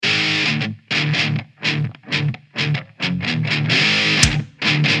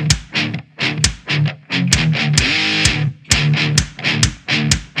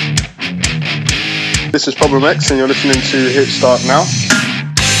This is Problem X, and you're listening to Hit Start Now.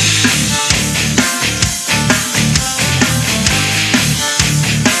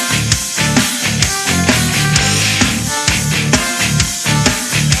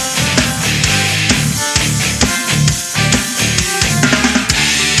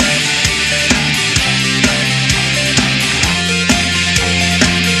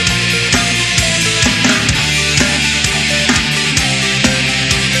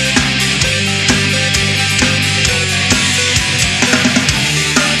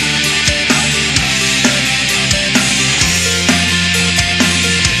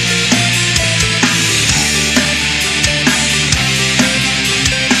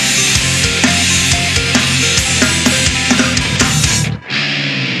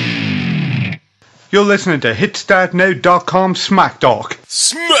 You're listening to HitStartNow.com Smack Talk.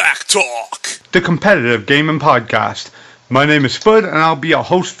 Smack Talk! The competitive gaming podcast. My name is Spud and I'll be your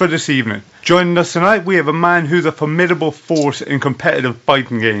host for this evening. Joining us tonight we have a man who's a formidable force in competitive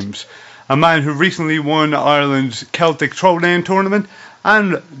fighting games. A man who recently won Ireland's Celtic Throwdown tournament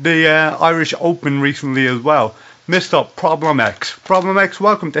and the Irish Open recently as well. Mr. Problem X. Problem X,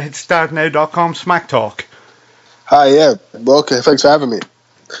 welcome to HitStartNow.com Smack Talk. Hi, yeah. Well, okay, thanks for having me.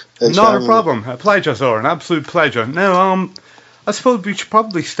 Not a problem. A pleasure, sir. An absolute pleasure. Now, I suppose we should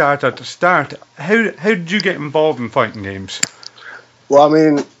probably start at the start. How did you get involved in fighting games? Well, I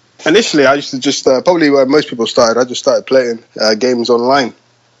mean, initially I used to just, probably where most people started, I just started playing games online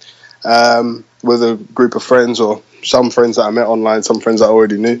with a group of friends or some friends that I met online, some friends I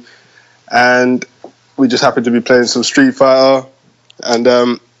already knew. And we just happened to be playing some Street Fighter.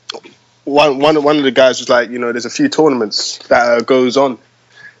 And one of the guys was like, you know, there's a few tournaments that goes on.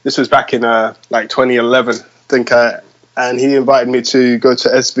 This was back in like 2011, I think, and he invited me to go to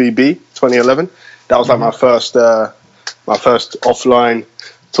SVB 2011. That was like my first offline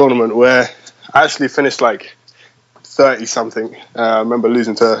tournament where I actually finished like 30 something. I remember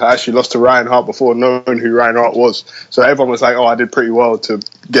I actually lost to Ryan Hart before knowing who Ryan Hart was. So everyone was like, "Oh, I did pretty well to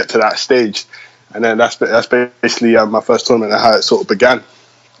get to that stage." And then that's basically my first tournament and how it sort of began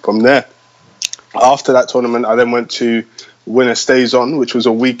from there. After that tournament, I then went to Winner Stays On, which was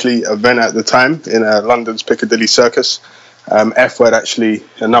a weekly event at the time in London's Piccadilly Circus. F-Word, actually,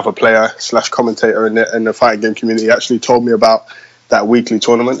 another player / commentator in the fighting game community, actually told me about that weekly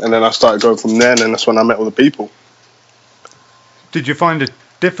tournament, and then I started going from there, and then that's when I met all the people. Did you find it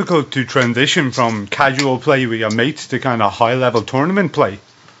difficult to transition from casual play with your mates to kind of high-level tournament play?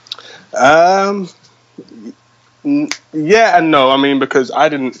 Yeah and no. I mean, because I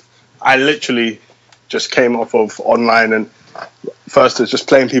literally just came off of online, and first it was just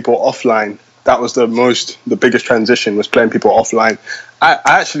playing people offline. That was the biggest transition, was playing people offline. I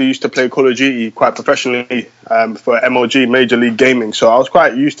actually used to play Call of Duty quite professionally for MLG, Major League Gaming, so I was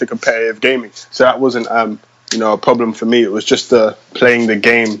quite used to competitive gaming. So that wasn't a problem for me. It was just playing the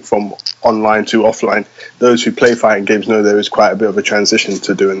game from online to offline. Those who play fighting games know there is quite a bit of a transition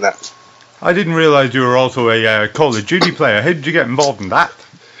to doing that. I didn't realise you were also a Call of Duty player. How did you get involved in that?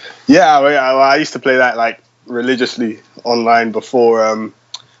 Yeah, I used to play that like religiously online before,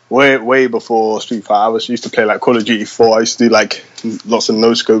 way before Street Fighter. I used to play like Call of Duty 4. I used to do like lots of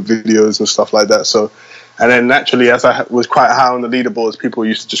no-scope videos and stuff like that. So, and then naturally, as I was quite high on the leaderboards, people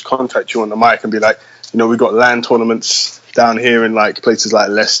used to just contact you on the mic and be like, you know, we got LAN tournaments down here in like places like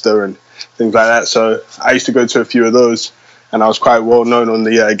Leicester and things like that. So I used to go to a few of those, and I was quite well known on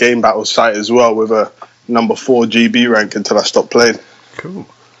the Game Battle site as well with a number 4 GB rank until I stopped playing. Cool.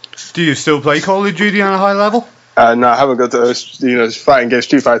 Do you still play Call of Duty on a high level? No, I haven't got to, fighting games.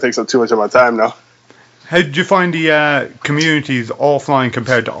 Street Fighter takes up too much of my time now. How did you find the communities offline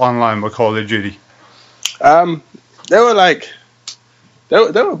compared to online with Call of Duty? They were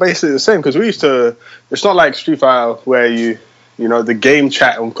basically the same, because we used to, it's not like Street Fighter where the game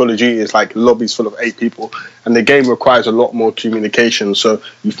chat on Call of Duty is like lobbies full of 8 people, and the game requires a lot more communication. So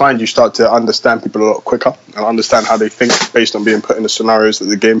you start to understand people a lot quicker and understand how they think based on being put in the scenarios that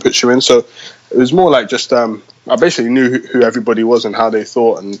the game puts you in. So it was more like just, I basically knew who everybody was and how they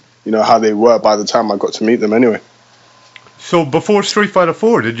thought and, how they were by the time I got to meet them anyway. So before Street Fighter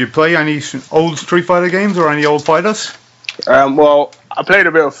 4, did you play any old Street Fighter games or any old fighters? Well, I played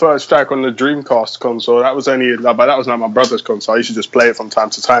a bit of Third Strike on the Dreamcast console. That was like my brother's console. I used to just play it from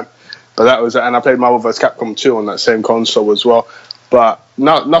time to time. And I played Marvel vs. Capcom 2 on that same console as well. But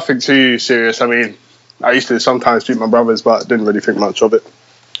nothing too serious. I mean, I used to sometimes beat my brothers, but didn't really think much of it.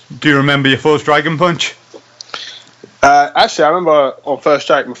 Do you remember your first Dragon Punch? Actually, I remember on First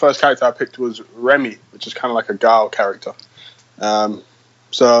Strike, my first character I picked was Remy, which is kind of like a Gao character.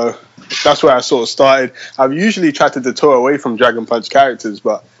 So that's where I sort of started. I've usually tried to detour away from Dragon Punch characters,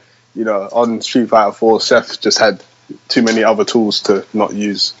 but on Street Fighter 4, Seth just had too many other tools to not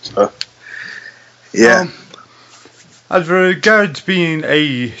use. So, yeah. As regards being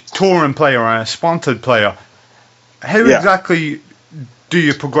a touring player and a sponsored player, how exactly do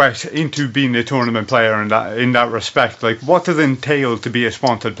you progress into being a tournament player in that respect? Like, what does it entail to be a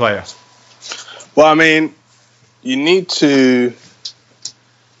sponsored player? Well, I mean, you need to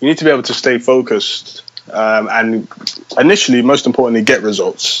be able to stay focused, and initially, most importantly, get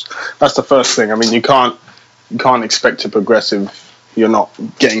results. That's the first thing. I mean, you can't expect to progress if you're not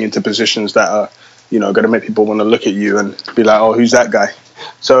getting into positions that are, going to make people want to look at you and be like, oh, who's that guy?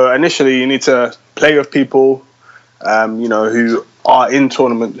 So initially, you need to play with people, who are in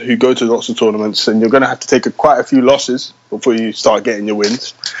tournament, who go to lots of tournaments, and you're going to have to take quite a few losses before you start getting your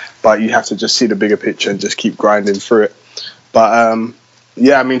wins. But you have to just see the bigger picture and just keep grinding through it. But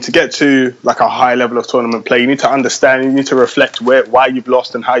to get to like a high level of tournament play, you need to understand, you need to reflect why you've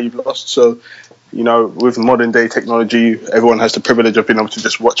lost and how you've lost. So, with modern day technology, everyone has the privilege of being able to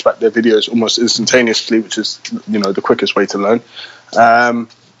just watch back their videos almost instantaneously, which is, the quickest way to learn.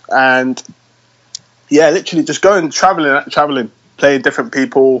 Literally just going traveling, playing different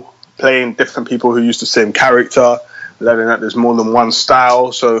people who use the same character, learning that there's more than one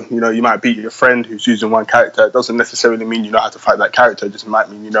style. So, you might beat your friend who's using one character. It doesn't necessarily mean you know how to fight that character. It just might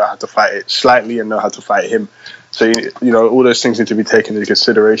mean you know how to fight it slightly and know how to fight him. So, all those things need to be taken into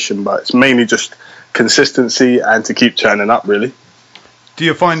consideration. But it's mainly just consistency and to keep turning up, really. Do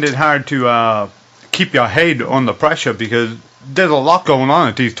you find it hard to keep your head under pressure? Because there's a lot going on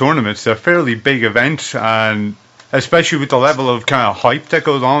at these tournaments. They're fairly big events, and especially with the level of kind of hype that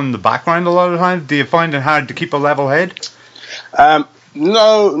goes on in the background a lot of times. Do you find it hard to keep a level head?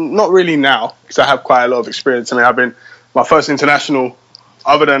 No, not really now, because I have quite a lot of experience. I mean, my first international,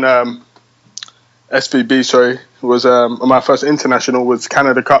 other than SVB, was my first international was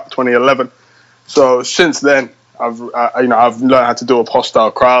Canada Cup 2011. So since then, I've learned how to deal with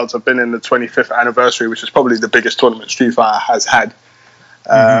hostile crowds. I've been in the 25th anniversary, which is probably the biggest tournament Street Fighter has had.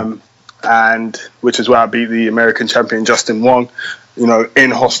 And which is where I beat the American champion Justin Wong,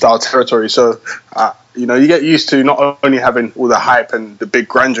 in hostile territory. So, you get used to not only having all the hype and the big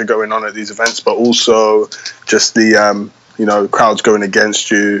grandeur going on at these events, but also just the, crowds going against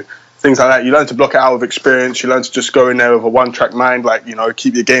you, things like that. You learn to block it out with experience. You learn to just go in there with a one-track mind, like,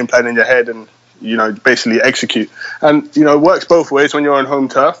 keep your game plan in your head and, basically execute. And, it works both ways when you're on home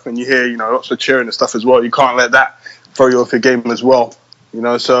turf and you hear, lots of cheering and stuff as well. You can't let that throw you off your game as well,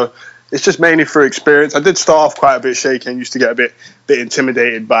 so it's just mainly through experience. I did start off quite a bit shaky and used to get a bit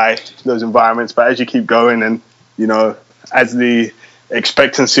intimidated by those environments. But as you keep going and, as the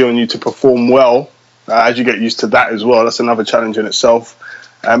expectancy on you to perform well, as you get used to that as well, that's another challenge in itself.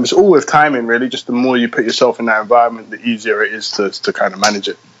 It's all with timing, really. Just the more you put yourself in that environment, the easier it is to kind of manage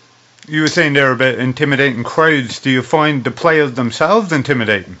it. You were saying there about intimidating crowds. Do you find the players themselves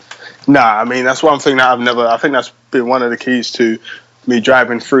intimidating? Nah, I mean, that's one thing that I think that's been one of the keys to me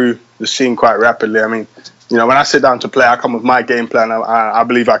driving through the scene quite rapidly. I mean, when I sit down to play, I come with my game plan. I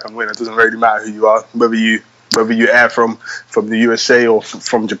believe I can win. It doesn't really matter who you are, whether you air from the USA or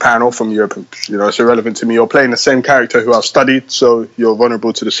from Japan or from Europe. It's irrelevant to me. You're playing the same character who I've studied, so you're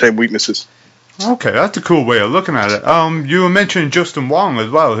vulnerable to the same weaknesses. Okay, that's a cool way of looking at it. You were mentioning Justin Wong as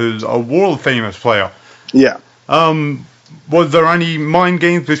well, who's a world famous player. Yeah. Was there any mind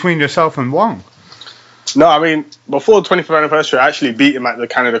games between yourself and Wong? No, I mean, before the 25th anniversary, I actually beat him at the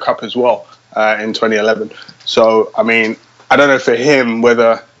Canada Cup as well in 2011. So, I mean, I don't know for him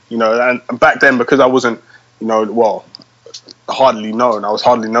whether, and back then, because I wasn't, hardly known, I was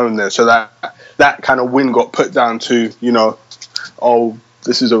hardly known there. So that kind of win got put down to, oh,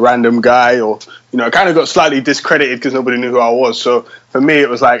 this is a random guy, or, it kind of got slightly discredited because nobody knew who I was. So for me, it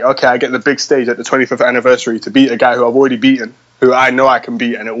was like, okay, I get the big stage at the 25th anniversary to beat a guy who I've already beaten, who I know I can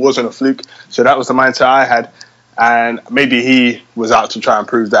beat, and it wasn't a fluke. So that was the mindset I had. And maybe he was out to try and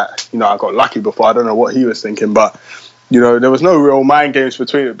prove that, I got lucky before. I don't know what he was thinking, but, there was no real mind games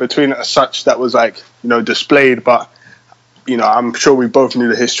between as such that was like, displayed. But, I'm sure we both knew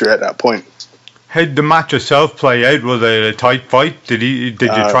the history at that point. How did the match itself play out? Was it a tight fight? Did you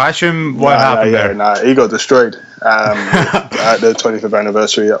trash him? What happened there? He got destroyed at the 25th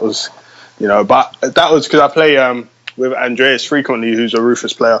anniversary. That was, but that was because I play with Andreas frequently, who's a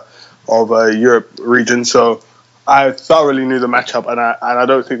Rufus player of Europe region. So I thoroughly knew the matchup, and I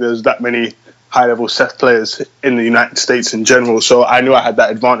don't think there's that many high-level Seth players in the United States in general. So I knew I had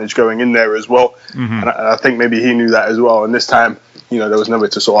that advantage going in there as well. Mm-hmm. And I think maybe he knew that as well. And this time, there was nowhere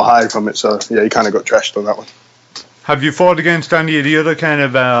to sort of hide from it. So, yeah, he kind of got trashed on that one. Have you fought against any of the other kind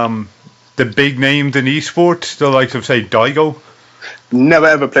of the big names in esports, the likes of, say, Daigo? never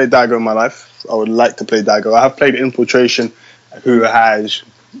ever played Daigo in my life. I would like to play Daigo. I have played Infiltration, who has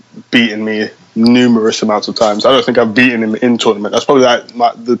beaten me numerous amounts of times. I don't think I've beaten him in tournament. That's probably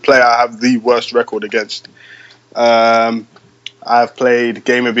the player I have the worst record against. I've played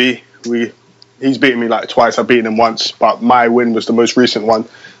Gamer B. He's beaten me like twice. I've beaten him once, but my win was the most recent one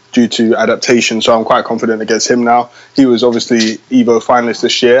due to adaptation, so I'm quite confident against him now. He was obviously Evo finalist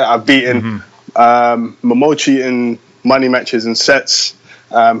this year. I've beaten Momochi in money matches and sets.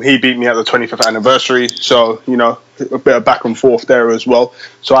 He beat me at the 25th anniversary, so, you know, a bit of back and forth there as well.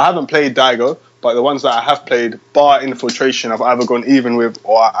 So I haven't played Daigo, but the ones that I have played, bar Infiltration, I've either gone even with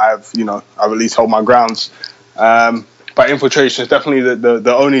or I've at least held my grounds. But Infiltration is definitely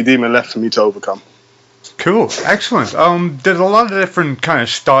the only demon left for me to overcome. Cool, excellent. There's a lot of different kind of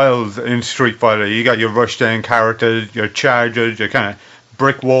styles in Street Fighter. You got your rushdown characters, your chargers, your kind of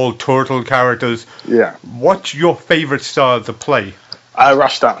brick wall turtle characters. Yeah. What's your favorite style to play? I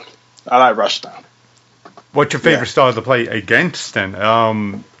like rushdown. What's your favorite style to play against then?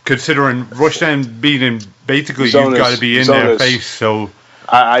 Considering rushdown being basically you've got to be in their face, so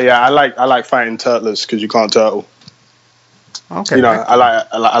I like fighting turtlers because you can't turtle. Okay. You know,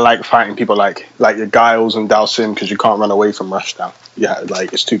 I like fighting people like your Giles and Dalsim because you can't run away from rushdown. Yeah,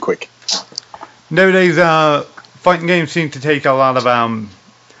 like it's too quick. Nowadays, fighting games seem to take a lot of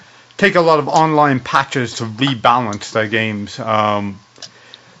online patches to rebalance their games.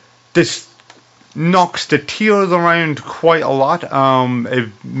 This knocks the tiers around quite a lot. It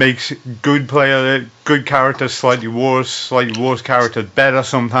makes good characters slightly worse characters better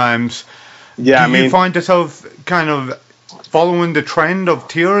sometimes. Yeah, do you find yourself kind of following the trend of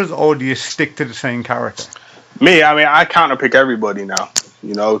tiers, or do you stick to the same character? Me, I counterpick everybody now,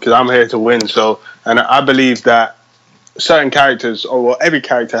 you know, because I'm here to win. So, and I believe that certain characters, every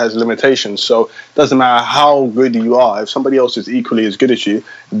character has limitations. So it doesn't matter how good you are. If somebody else is equally as good as you,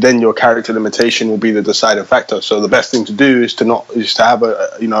 then your character limitation will be the deciding factor. So the best thing to do is to have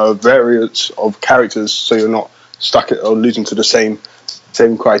a variance of characters, so you're not stuck or losing to the same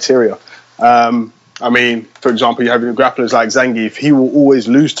criteria. For example, you have your grapplers like Zangief. He will always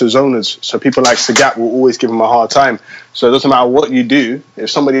lose to zoners, so people like Sagat will always give him a hard time. So it doesn't matter what you do. If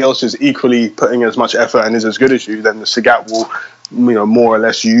somebody else is equally putting as much effort and is as good as you, then the Sagat will, more or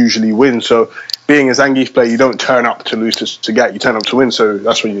less usually win. So being a Zangief player, you don't turn up to lose to Sagat. You turn up to win. So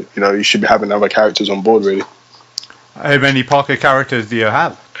that's when you should be having other characters on board, really. How many pocket characters do you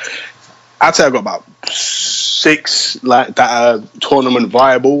have? I'd say I've got about 6 like that are tournament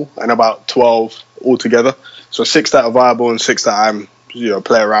viable, and about 12 altogether. So 6 that are viable and 6 that I'm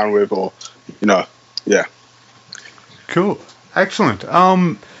play around with, or yeah. Cool, excellent.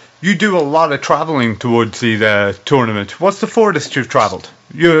 You do a lot of traveling towards the tournament. What's the furthest you've travelled?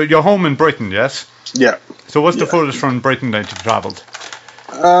 You're home in Britain, yes? Yeah. So what's the furthest from Britain that you've travelled?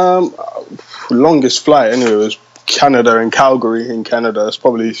 Longest flight anyway was Canada, in Calgary in Canada. It's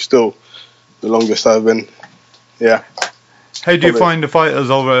probably still the longest I've been. Yeah. How do you find the fighters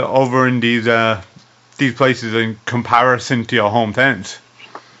over in these places in comparison to your hometowns?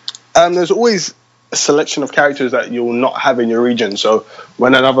 There's always a selection of characters that you'll not have in your region. So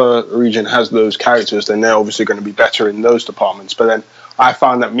when another region has those characters, then they're obviously going to be better in those departments. But then I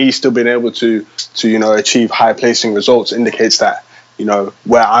found that me still being able to achieve high placing results indicates that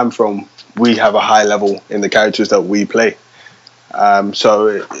where I'm from, we have a high level in the characters that we play.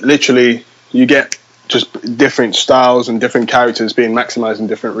 So literally, you get just different styles and different characters being maximized in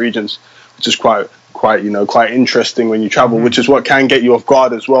different regions, which is quite interesting when you travel, which is what can get you off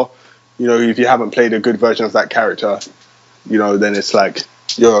guard as well. If you haven't played a good version of that character, then it's like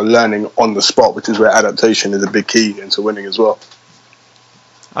you're learning on the spot, which is where adaptation is a big key into winning as well.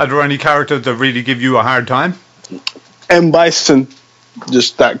 Are there any characters that really give you a hard time? M. Bison,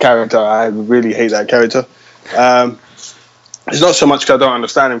 just that character. I really hate that character. It's not so much because I don't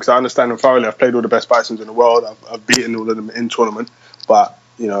understand him, because I understand him thoroughly. I've played all the best Bisons in the world. I've beaten all of them in tournament. But,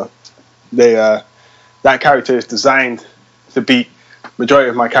 that character is designed to beat majority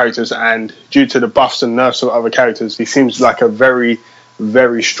of my characters, and due to the buffs and nerfs of other characters, he seems like a very,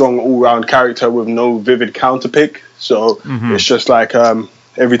 very strong all-round character with no vivid counterpick. So it's just like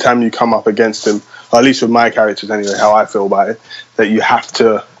every time you come up against him, or at least with my characters anyway, how I feel about it, that you have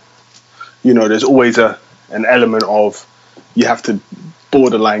to, there's always an element of you have to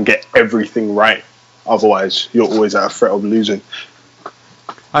borderline get everything right. Otherwise, you're always at a threat of losing.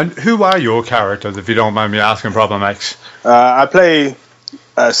 And who are your characters, if you don't mind me asking, Problem X? I play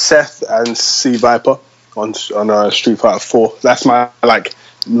Seth and Sea Viper on Street Fighter 4. That's my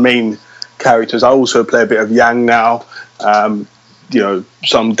main characters. I also play a bit of Yang now. Some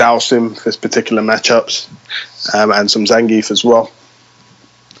Dalsim for particular matchups, and some Zangief as well.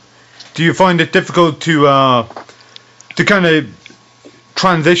 Do you find it difficult to kind of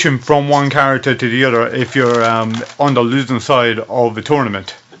transition from one character to the other if you're on the losing side of a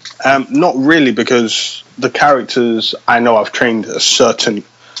tournament? Not really, because the characters I know I've trained a certain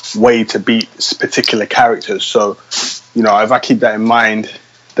way to beat particular characters. So, if I keep that in mind,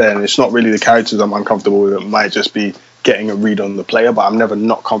 then it's not really the characters I'm uncomfortable with. It might just be getting a read on the player, but I'm never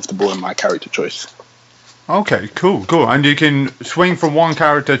not comfortable in my character choice. Okay, cool. And you can swing from one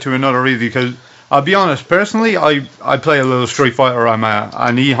character to another easy, because I'll be honest, personally, I play a little Street Fighter. I'm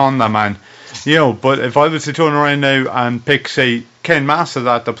an E-Honda man. But if I was to turn around now and pick, say, Ken Masters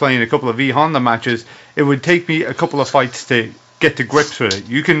after playing a couple of E-Honda matches, it would take me a couple of fights to get to grips with it.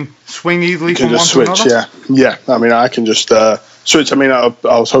 You can swing easily from one to another? Yeah. I mean, I can just switch. I mean, I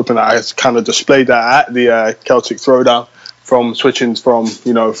was hoping that I kind of displayed that at the Celtic Throwdown, from switching from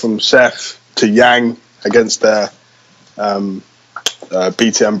Seth to Yang against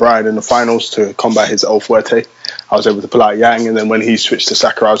BTM Bryan in the finals to combat his El Fuerte. I was able to pull out Yang, and then when he switched to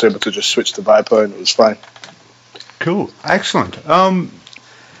Sakura, I was able to just switch to Viper, and it was fine. Cool, excellent.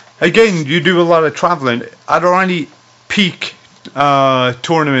 Again, you do a lot of traveling. Are there any peak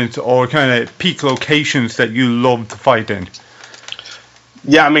tournaments or kind of peak locations that you love to fight in?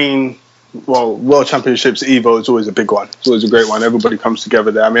 Yeah, I mean, World Championships, EVO is always a big one. It's always a great one. Everybody comes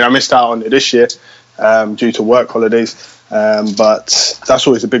together there. I mean, I missed out on it this year due to work holidays, but that's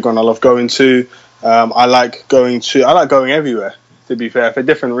always a big one I love going to. I like going everywhere, to be fair, for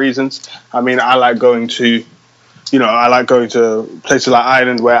different reasons. I mean, I like going to places like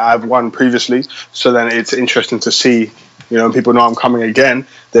Ireland where I've won previously. So then it's interesting to see, people know I'm coming again.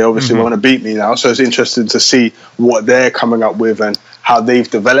 They obviously want to beat me now. So it's interesting to see what they're coming up with and how they've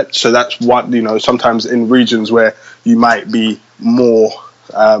developed. So that's what, sometimes in regions where you might be more,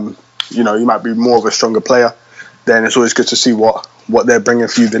 you might be more of a stronger player, then it's always good to see what they're bringing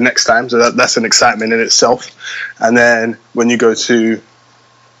for you the next time. So that's an excitement in itself. And then when you go to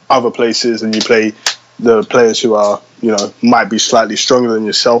other places and you play the players who are, might be slightly stronger than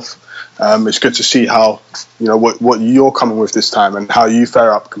yourself, it's good to see how, what you're coming with this time and how you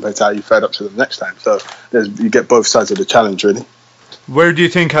fare up compared to how you fared up to the next time. So you get both sides of the challenge, really. Where do you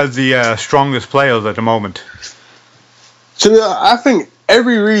think has the strongest players at the moment? So I think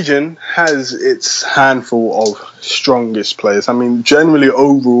every region has its handful of strongest players. I mean, generally,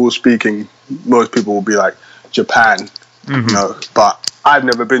 overall speaking, most people will be like Japan, but I've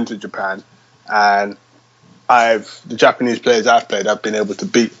never been to Japan, and the Japanese players I've played, I've been able to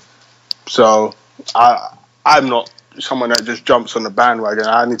beat. So I'm not someone that just jumps on the bandwagon.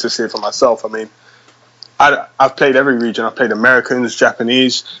 I need to see it for myself. I mean, I've played every region. I've played Americans,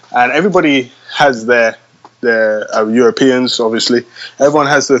 Japanese, and everybody has their Europeans, obviously. Everyone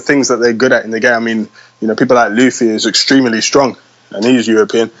has the things that they're good at in the game. I mean, people like Luffy is extremely strong, and he's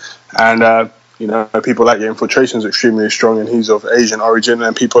European. And, people like your Infiltration is extremely strong, and he's of Asian origin.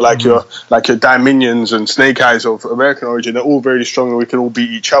 And people like your Dominions and Snake Eyes of American origin, they're all very strong, and we can all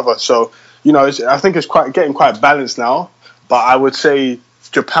beat each other. So, I think it's getting quite balanced now. But I would say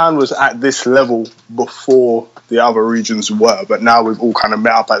Japan was at this level before the other regions were, but now we've all kind of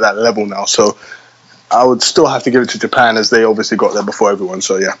met up at that level now. So I would still have to give it to Japan, as they obviously got there before everyone.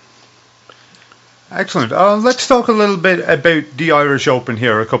 So yeah. Excellent. Let's talk a little bit about the Irish Open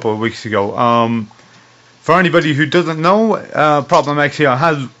here a couple of weeks ago. For anybody who doesn't know, Problem X here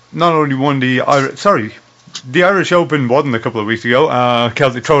has not only won the Irish Open wasn't a couple of weeks ago.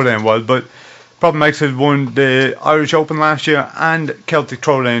 Celtic Throwdown was, but Problem X has won the Irish Open last year and Celtic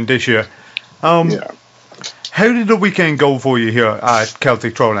Throwdown this year. How did the weekend go for you here at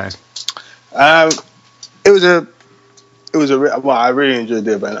Celtic Throwdown? I really enjoyed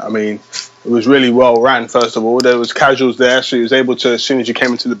the event. I mean, it was really well ran. First of all, there was casuals there, so you was able to, as soon as you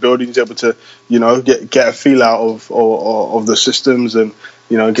came into the building, you was able to, get a feel out of the systems and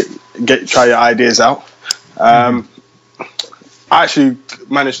try your ideas out. I actually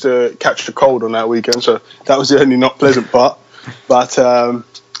managed to catch the cold on that weekend, so that was the only not pleasant part. But I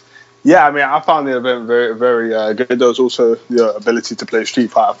mean, I found the event very, very good. There was also the ability to play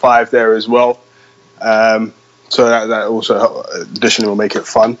Street Fighter 5 there as well. So that also additionally will make it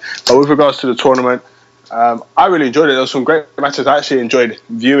fun. But with regards to the tournament, I really enjoyed it. There were some great matches. I actually enjoyed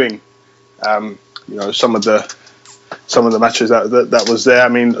viewing, some of the matches that was there. I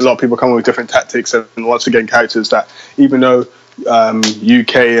mean, a lot of people come with different tactics, and once again, characters that, even though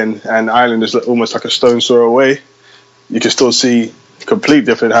UK and Ireland is almost like a stone's throw away, you can still see complete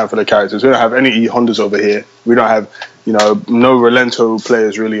different handful of characters. We don't have any E-Hondas over here. We don't have, no Relento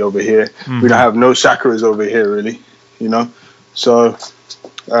players really over here. We don't have no Sakuras over here really, So,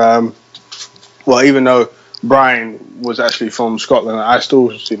 even though Brian was actually from Scotland. I still,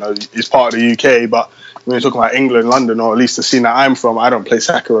 is part of the UK, but when you're talking about England, London, or at least the scene that I'm from, I don't play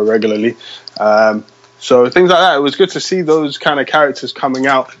Sakura regularly. So things like that. It was good to see those kind of characters coming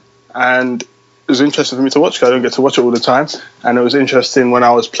out, and it was interesting for me to watch because I don't get to watch it all the time. And it was interesting when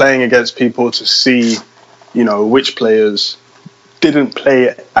I was playing against people to see, which players didn't play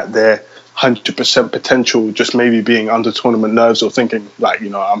at their 100% potential, just maybe being under tournament nerves or thinking like,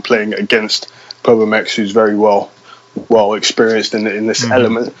 I'm playing against Pobomex, who's very well experienced in this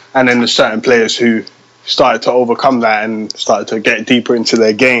element, and then there's certain players who started to overcome that and started to get deeper into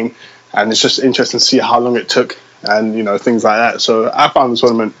their game, and it's just interesting to see how long it took and things like that. So I found the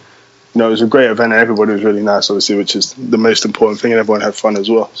tournament, it was a great event and everybody was really nice, obviously, which is the most important thing, and everyone had fun as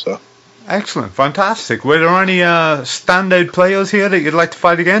well. So excellent, fantastic. Were there any standout players here that you'd like to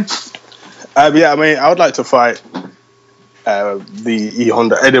fight again? I would like to fight the E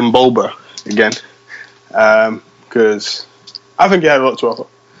Honda Eden Bulber again, because I think he had a lot to offer,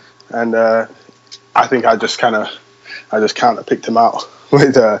 and I think I just counter picked him out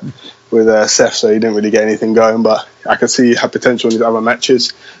with Seth, so he didn't really get anything going. But I could see he had potential in his other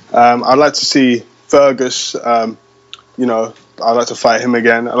matches. I'd like to see Fergus. I'd like to fight him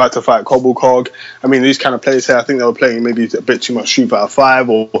again. I'd like to fight Cobblecog. I mean, these kind of players here, I think they were playing maybe a bit too much Street Fighter 5,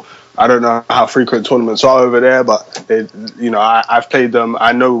 or I don't know how frequent tournaments are over there, but I've played them.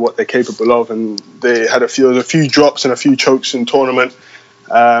 I know what they're capable of, and they had a few drops and a few chokes in tournament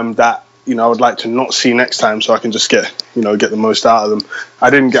that I would like to not see next time, so I can just get the most out of them. I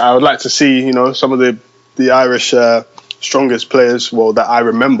would like to see some of the Irish strongest players, that I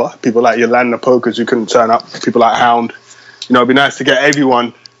remember, people like Yolanda Pokers who couldn't turn up, people like Hound. It'd be nice to get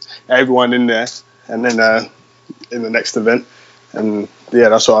everyone in there, and then in the next event. And yeah,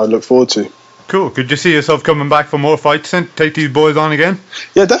 that's what I look forward to. Cool. Could you see yourself coming back for more fights then? Take these boys on again?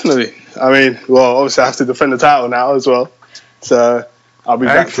 Yeah, definitely. I mean, obviously I have to defend the title now as well. So I'll be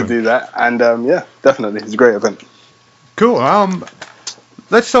back to do that. And yeah, definitely. It's a great event. Cool.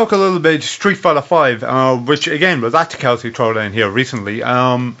 Let's talk a little bit Street Fighter 5, which again was at the Kelsey Throwdown here recently.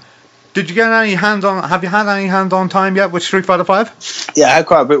 Did you get any hands-on? Have you had any hands-on time yet with Street Fighter 5? Yeah, I had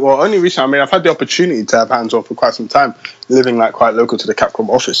quite a bit. Well, only recently. I mean, I've had the opportunity to have hands-on for quite some time, living quite local to the Capcom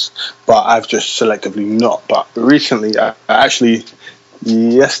office, but I've just selectively not. But recently,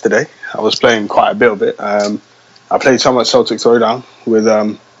 yesterday, I was playing quite a bit of it. I played some at Celtic Throwdown with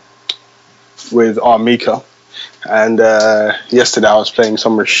Armika, and yesterday I was playing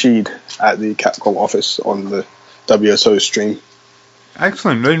some Rashid at the Capcom office on the WSO stream.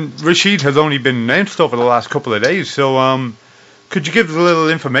 Excellent. And Rashid has only been announced over the last couple of days, so could you give us a little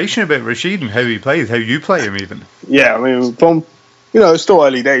information about Rashid and how he plays, how you play him even? Yeah, I mean, from it's still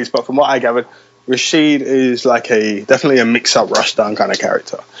early days, but from what I gathered, Rashid is definitely a mix-up rushdown kind of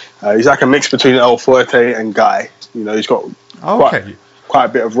character. He's like a mix between El Fuerte and Guy. He's got quite a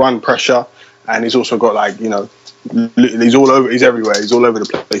bit of run pressure, and he's also got he's all over. He's everywhere. He's all over the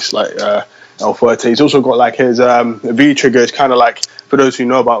place, like El Fuerte. He's also got his V trigger is kind of for those who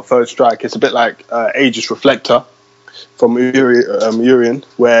know about Third Strike, it's a bit like Aegis Reflector from Urien,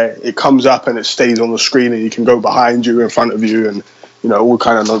 where it comes up and it stays on the screen, and you can go behind you, in front of you, and all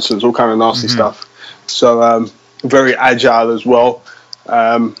kind of nonsense, all kind of nasty stuff. So very agile as well.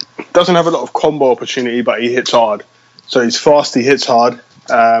 Doesn't have a lot of combo opportunity, but he hits hard. So he's fast, he hits hard,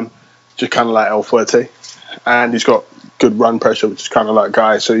 just kind of like El Fuerte, and he's got good run pressure, which is kind of like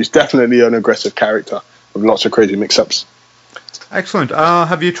Guy. So he's definitely an aggressive character with lots of crazy mix-ups. Excellent.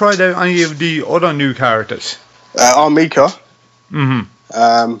 Have you tried out any of the other new characters? Armika.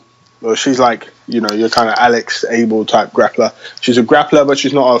 Well, she's your kind of Alex Abel type grappler. She's a grappler, but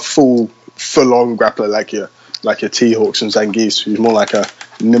she's not a full-on grappler like your T-Hawks and Zangief. She's more like a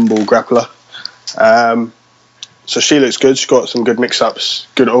nimble grappler. So she looks good. She's got some good mix-ups,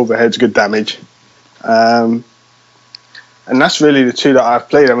 good overheads, good damage. And that's really the two that I've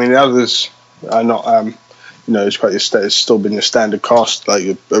played. I mean, the others are not... it's still been your standard cast, like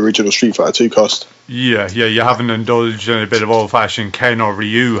your original Street Fighter 2 cast. Yeah, you haven't indulged in a bit of old-fashioned Ken or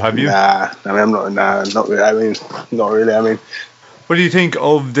Ryu, have you? Nah, I mean, not really. Not really. I mean, what do you think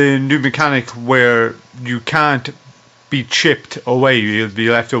of the new mechanic where you can't be chipped away? You'll be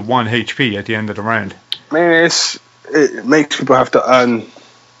left with 1 HP at the end of the round. I mean, it makes people have to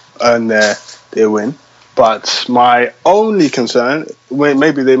earn their win. But my only concern,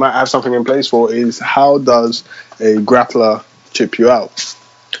 maybe they might have something in place for, is how does a grappler chip you out?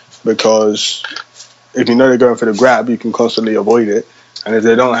 Because if you know they're going for the grab, you can constantly avoid it. And if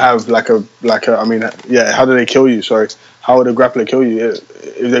they don't have how do they kill you? Sorry, how would a grappler kill you?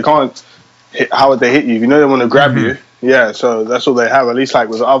 If they can't hit, how would they hit you? If you know they want to grab you, yeah. So that's all they have. At least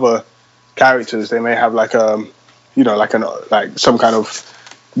with other characters, they may have like like some kind of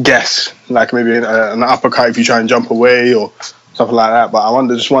guess, like maybe an uppercut if you try and jump away or something like that. But I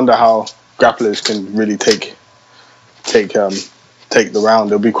just wonder how grapplers can really take the round.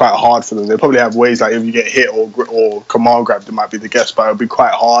 It'll be quite hard for them. They'll probably have ways like if you get hit or command grabbed, it might be the guess, but it'll be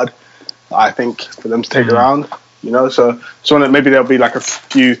quite hard, I think, for them to take the round. So maybe there'll be like a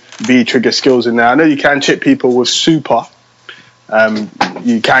few V trigger skills in there. I know you can chip people with super.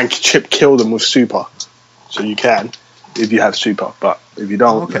 You can kill them with super, so you can if you have super. But if you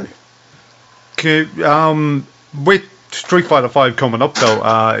don't, okay. With Street Fighter V coming up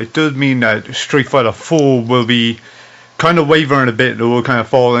though, it does mean that Street Fighter 4 will be kind of wavering a bit. It will kind of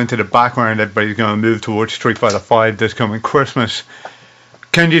fall into the background. Everybody's going to move towards Street Fighter 5 this coming Christmas.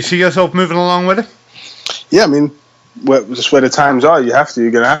 Can you see yourself moving along with it? Yeah, I mean, just where the times are, you're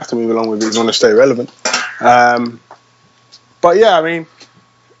going to have to move along with it if you want to stay relevant. But yeah, I mean,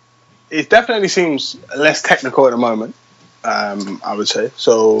 it definitely seems less technical at the moment, I would say.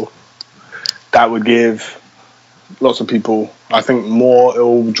 So that would give lots of people, I think, it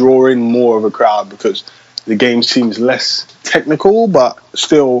will draw in more of a crowd because the game seems less technical but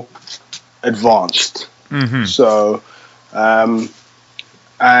still advanced. Mm-hmm. So,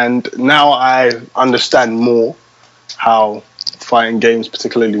 and now I understand more how fighting games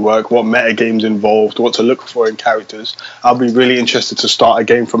particularly work, what meta games involved, what to look for in characters. I'll be really interested to start a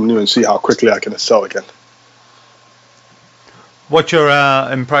game from new and see how quickly I can excel again. What's your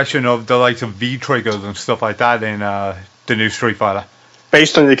impression of the likes of V triggers and stuff like that in the new Street Fighter?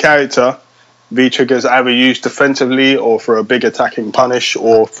 Based on your character, V triggers are either used defensively or for a big attacking punish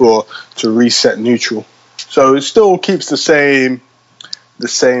or to reset neutral. So it still keeps the same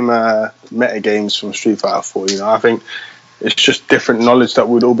meta games from Street Fighter 4. I think it's just different knowledge that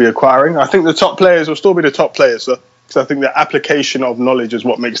we'd all be acquiring. I think the top players will still be the top players, because I think the application of knowledge is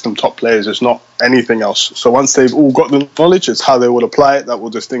what makes them top players. It's not anything else. So once they've all got the knowledge, it's how they will apply it that will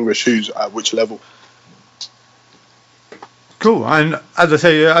distinguish who's at which level. Cool. And as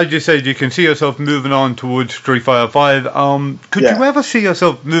you said, you can see yourself moving on towards Street Fighter 5. Could you ever see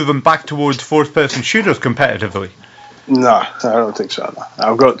yourself moving back towards first-person shooters competitively? No, I don't think so. No.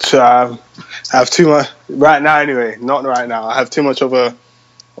 I've got I have too much right now. Anyway, not right now. I have too much of a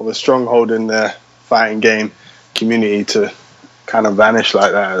stronghold in the fighting game community to kind of vanish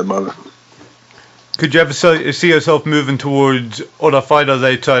like that at the moment. Could you ever see yourself moving towards other fighters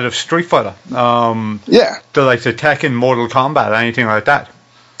outside of Street Fighter? The likes of Tekken, Mortal Kombat, anything like that?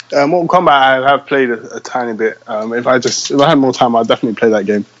 Mortal Kombat, I have played a tiny bit. If I had more time, I'd definitely play that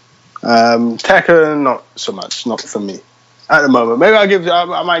game. Tekken, not so much, not for me at the moment. Maybe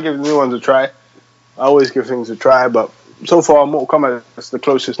I might give new ones a try. I always give things a try, but so far Mortal Kombat is the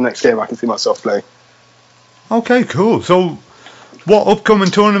closest next game I can see myself playing. Okay, cool. So what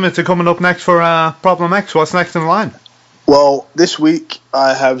upcoming tournaments are coming up next for Problem X? What's next in line? Well, this week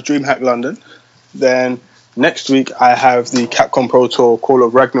I have DreamHack London. Then next week I have the Capcom Pro Tour Call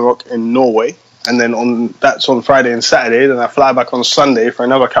of Ragnarok in Norway. And then that's on Friday and Saturday. Then I fly back on Sunday for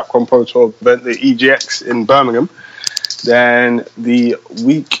another Capcom Pro Tour event, the EGX in Birmingham. Then the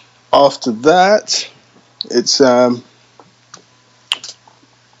week after that,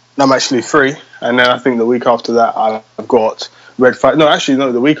 I'm actually free. And then I think the week after that, I've got Red Fight.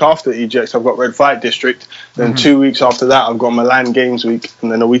 The week after EGX, I've got Red Fight District. Then 2 weeks after that, I've got Milan Games Week.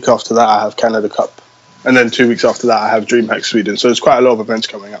 And then a week after that, I have Canada Cup. And then 2 weeks after that, I have DreamHack Sweden. So there's quite a lot of events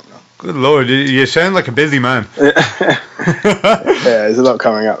coming up now. Good Lord, you sound like a busy man. Yeah, there's a lot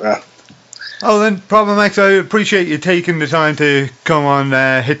coming up now. Oh, then, Problem X, I appreciate you taking the time to come on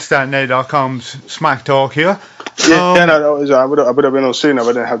HitsThatNow.com's Smack Talk here. I would have been on sooner. I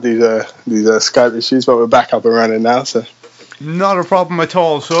didn't have these Skype issues, but we're back up and running now. So not a problem at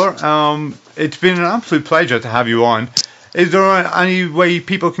all, sir. It's been an absolute pleasure to have you on. Is there any way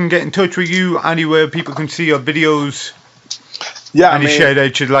people can get in touch with you? Anywhere people can see your videos? Yeah, Any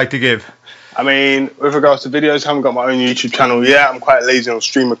shout-outs you'd like to give? I mean, with regards to videos, I haven't got my own YouTube channel yet. I'm quite lazy on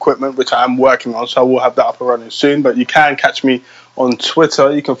stream equipment, which I am working on, so I will have that up and running soon. But you can catch me on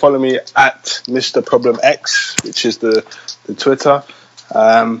Twitter. You can follow me at Mr. Problem X, which is the Twitter.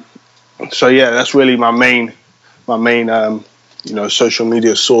 So yeah, that's really my main social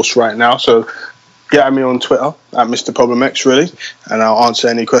media source right now. So get at me on Twitter at Mr. Problem X, really, and I'll answer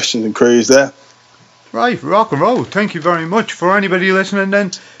any questions and queries there. Right, rock and roll. Thank you very much. For anybody listening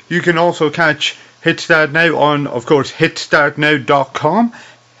then, you can also catch Hit Start Now on, of course, hitstartnow.com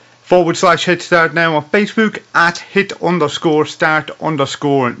 /HitStartNow on Facebook, at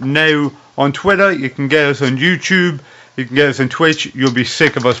hit_start_now on Twitter. You can get us on YouTube. You can get us on Twitch. You'll be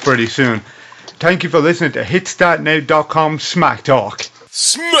sick of us pretty soon. Thank you for listening to hitstartnow.com Smack Talk.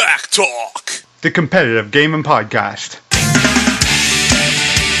 Smack Talk. the competitive gaming podcast.